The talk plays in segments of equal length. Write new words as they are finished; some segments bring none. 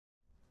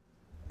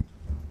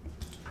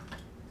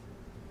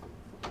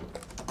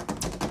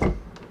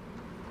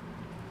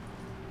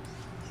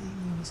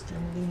Mr.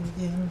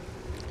 Maloonigan.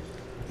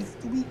 It's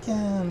the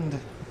weekend.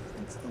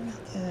 It's the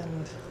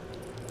weekend.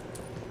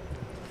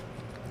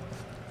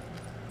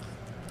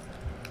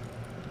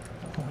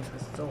 Oh,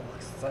 I'm so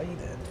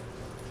excited.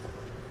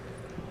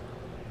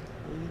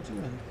 What are you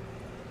doing?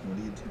 What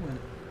are you doing?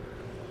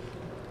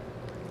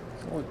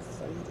 So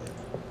excited.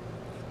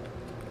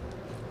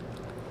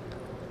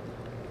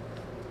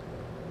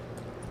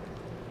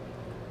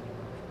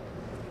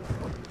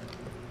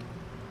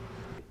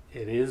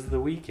 It is the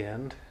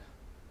weekend,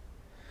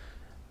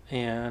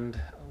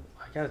 and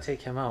I gotta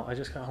take him out. I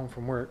just got home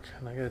from work,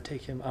 and I gotta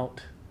take him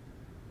out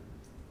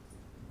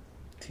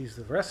to use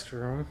the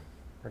restroom,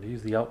 or to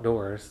use the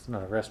outdoors. It's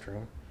not a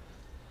restroom.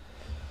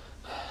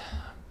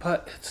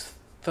 But it's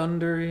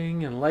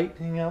thundering and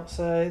lightning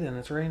outside, and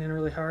it's raining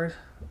really hard.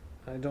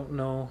 I don't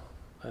know.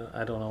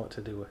 I don't know what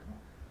to do.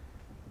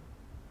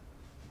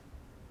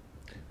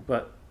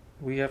 But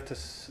we have to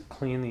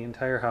clean the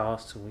entire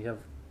house, and we have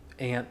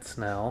ants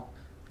now,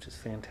 which is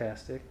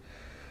fantastic.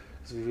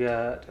 So we've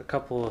got a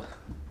couple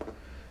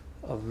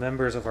of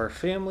members of our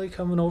family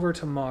coming over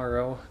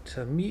tomorrow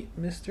to meet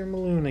Mr.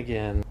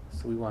 Maloonigan.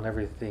 So we want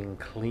everything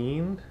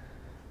clean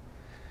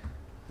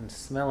and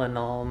smelling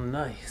all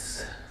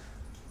nice.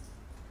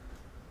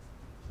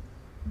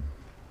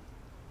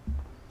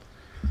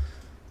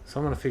 So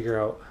I'm gonna figure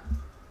out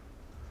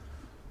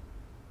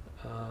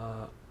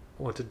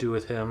what to do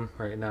with him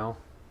right now.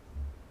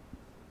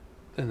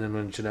 And then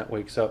when Jeanette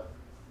wakes up,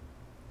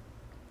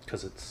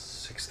 because it's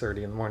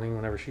 6:30 in the morning,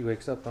 whenever she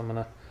wakes up,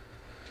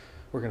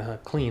 we're gonna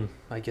clean,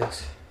 I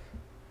guess.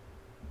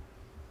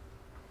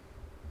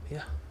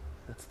 Yeah,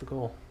 that's the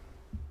goal.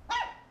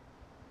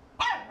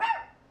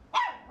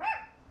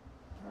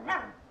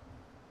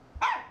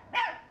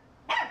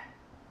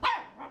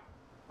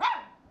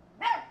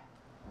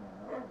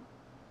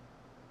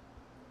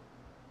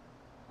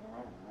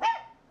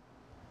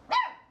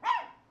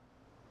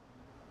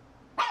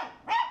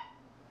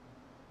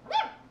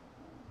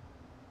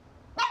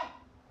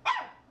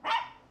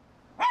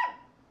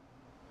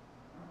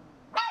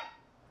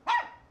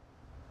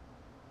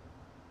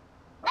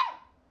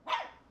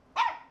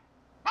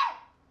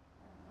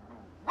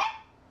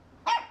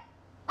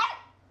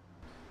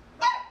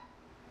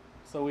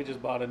 So we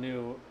just bought a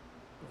new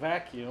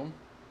vacuum,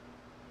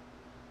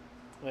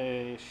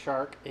 a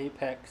Shark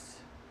Apex,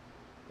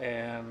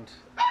 and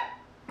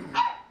it's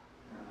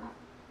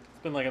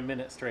been like a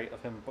minute straight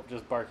of him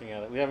just barking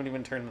at it. We haven't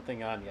even turned the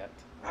thing on yet.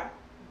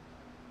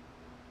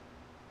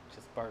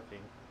 Just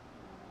barking.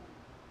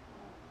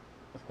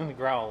 And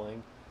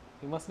growling.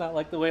 He must not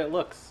like the way it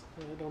looks.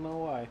 I don't know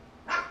why.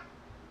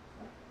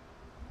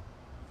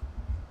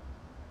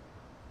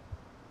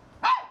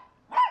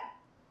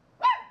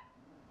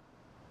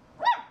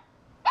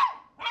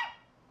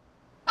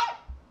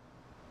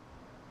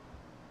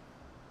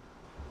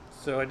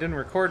 So I didn't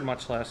record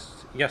much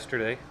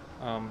yesterday.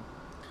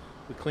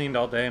 We cleaned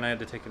all day and I had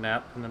to take a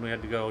nap, and then we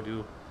had to go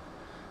do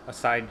a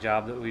side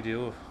job that we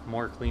do of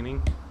more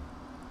cleaning.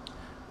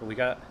 But we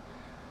got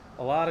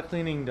a lot of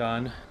cleaning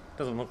done.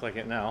 Doesn't look like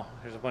it now.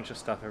 There's a bunch of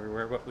stuff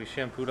everywhere, but we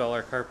shampooed all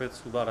our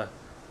carpets. We bought a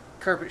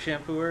carpet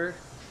shampooer.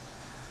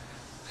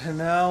 And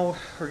now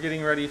we're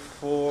getting ready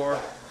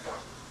for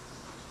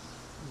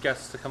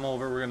guests to come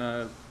over. We're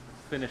gonna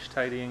finish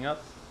tidying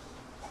up.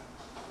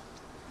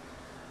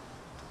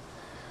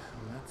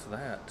 And that's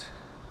that.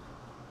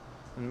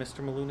 And Mr.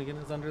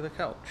 Maloonigan is under the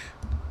couch.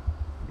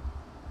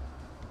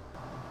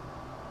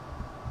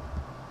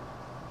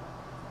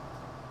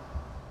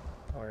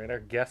 Alright, our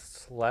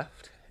guests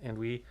left and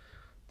we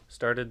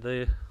started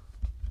the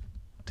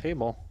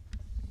table.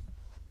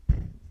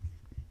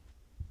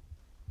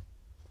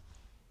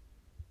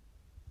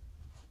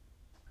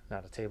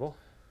 Not a table,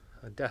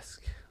 a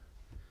desk.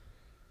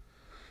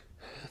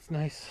 That's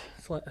nice.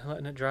 It's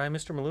letting it dry.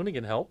 Mr.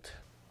 Maloonigan helped.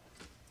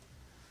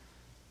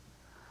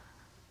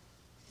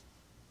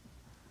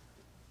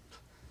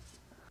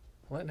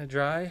 Letting it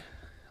dry,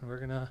 and we're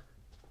gonna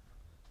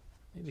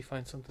maybe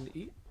find something to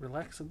eat,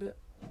 relax a bit,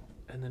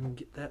 and then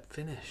get that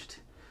finished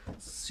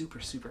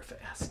super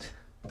fast.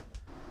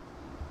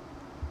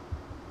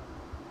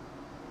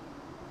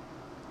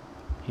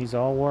 He's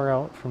all wore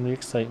out from the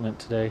excitement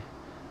today.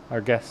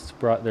 Our guests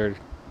brought their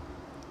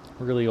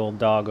really old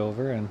dog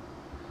over, and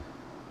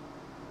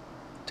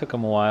it took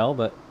him a while,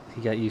 but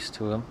he got used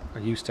to him,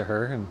 or used to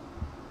her, and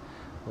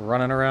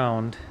running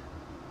around.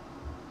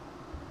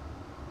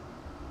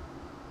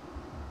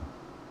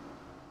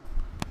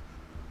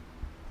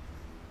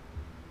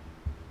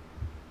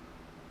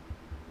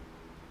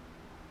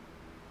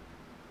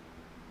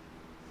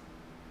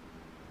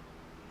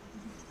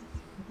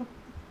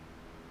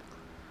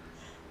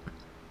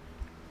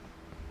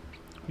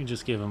 We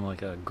just gave him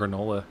like a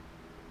granola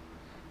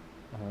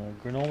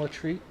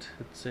treat.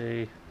 It's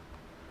a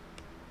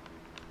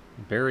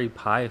berry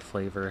pie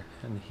flavor,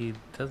 and he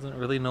doesn't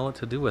really know what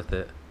to do with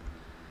it.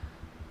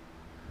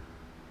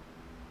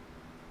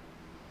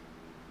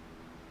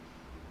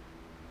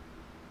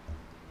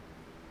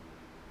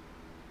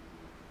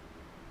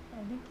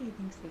 I think he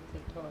thinks it's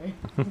a toy.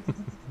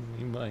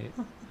 He might.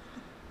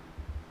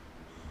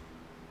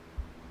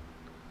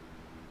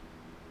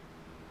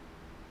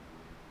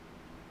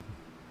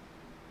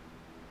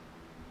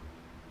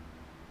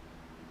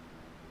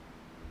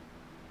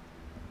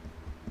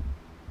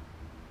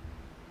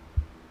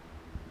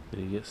 Did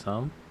he get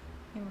some?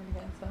 He might have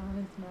got some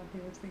in his mouth. He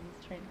looks like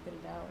he's trying to get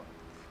it out.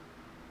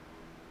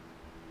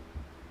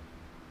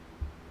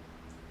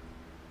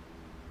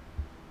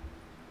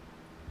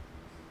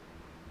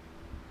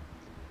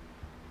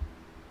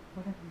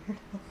 What a weirdo.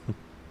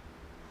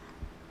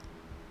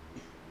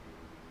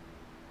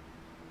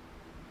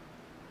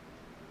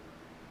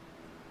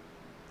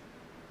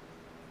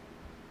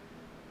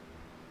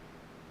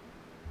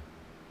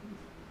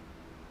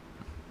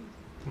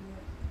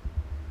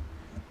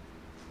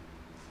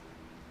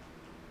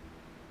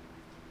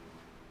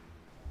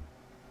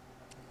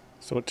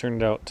 So it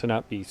turned out to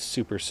not be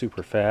super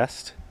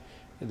fast.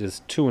 It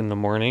is 2 in the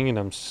morning and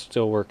I'm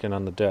still working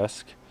on the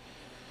desk.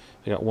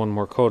 I got one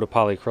more coat of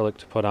polyacrylic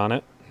to put on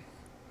it.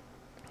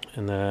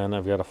 And then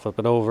I've got to flip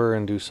it over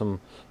and do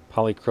some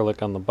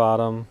polyacrylic on the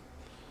bottom.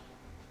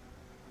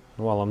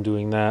 And while I'm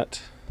doing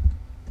that,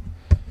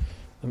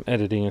 I'm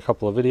editing a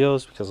couple of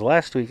videos because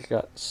last week I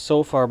got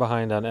so far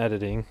behind on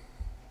editing.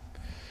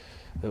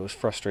 It was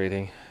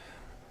frustrating.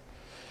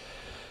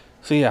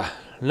 So yeah,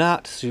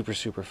 not super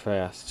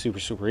fast.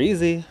 Super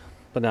easy,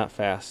 but not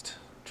fast.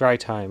 Dry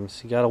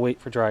times. You gotta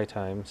wait for dry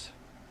times.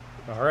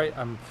 Alright,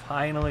 I'm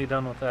finally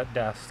done with that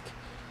desk.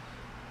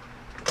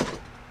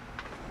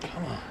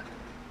 Come on.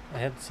 I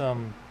had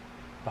some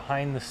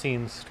behind the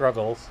scenes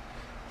struggles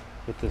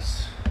with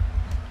this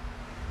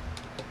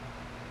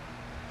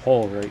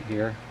hole right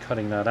here,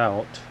 cutting that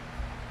out.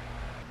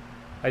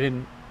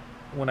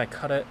 When I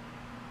cut it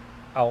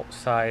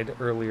outside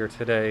earlier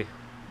today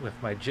with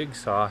my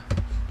jigsaw,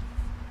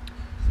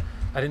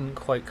 I didn't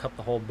quite cut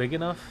the hole big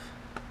enough.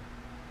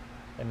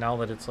 And now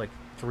that it's like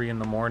 3 in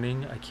the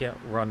morning, I can't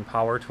run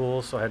power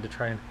tools, so I had to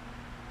try and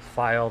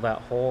file that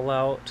hole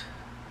out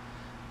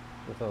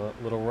with a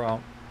little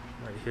round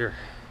right here.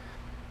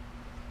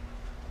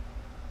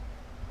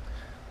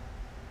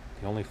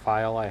 The only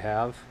file I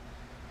have.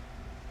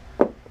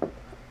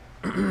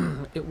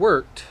 It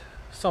worked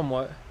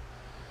somewhat,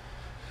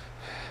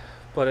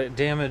 but it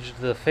damaged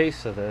the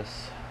face of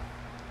this.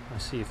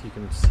 Let's see if you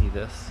can see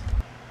this.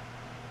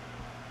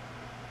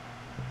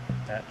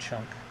 That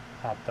chunk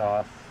popped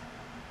off.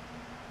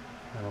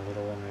 And a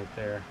little one right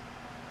there.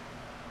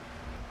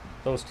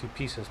 Those 2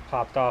 pieces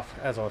popped off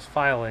as I was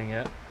filing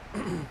it,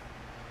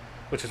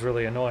 which is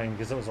really annoying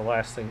because it was the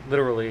last thing.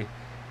 Literally,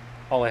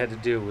 all I had to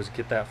do was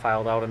get that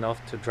filed out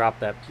enough to drop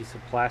that piece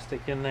of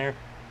plastic in there,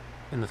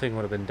 and the thing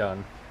would have been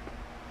done.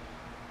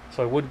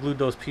 So I wood glued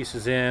those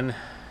pieces in.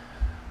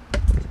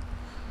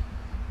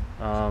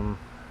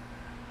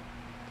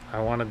 I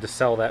wanted to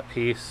sell that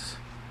piece.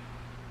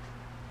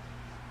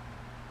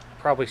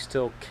 Probably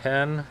still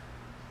can.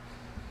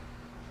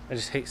 I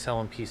just hate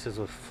selling pieces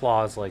with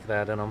flaws like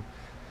that in them.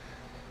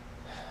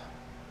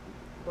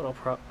 But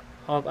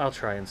I'll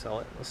try and sell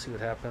it. Let's see what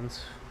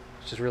happens.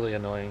 Which is really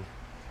annoying.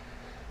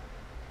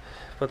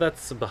 But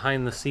that's the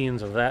behind the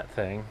scenes of that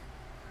thing.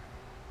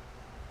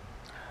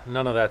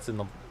 None of that's in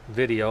the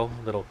video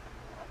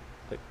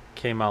that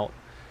came out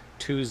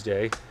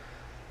Tuesday.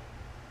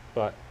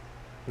 But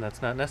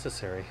that's not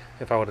necessary.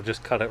 If I would have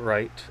just cut it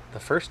right the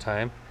first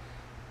time,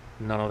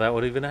 none of that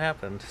would even have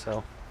happened.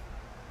 So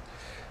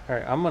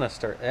alright, I'm going to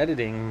start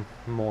editing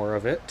more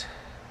of it,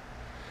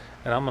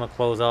 and I'm going to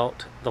close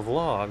out the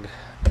vlog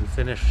and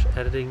finish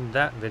editing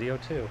that video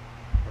too,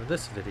 or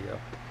this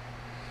video.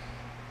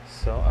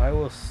 So I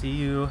will see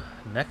you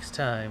next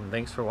time.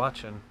 Thanks for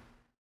watching.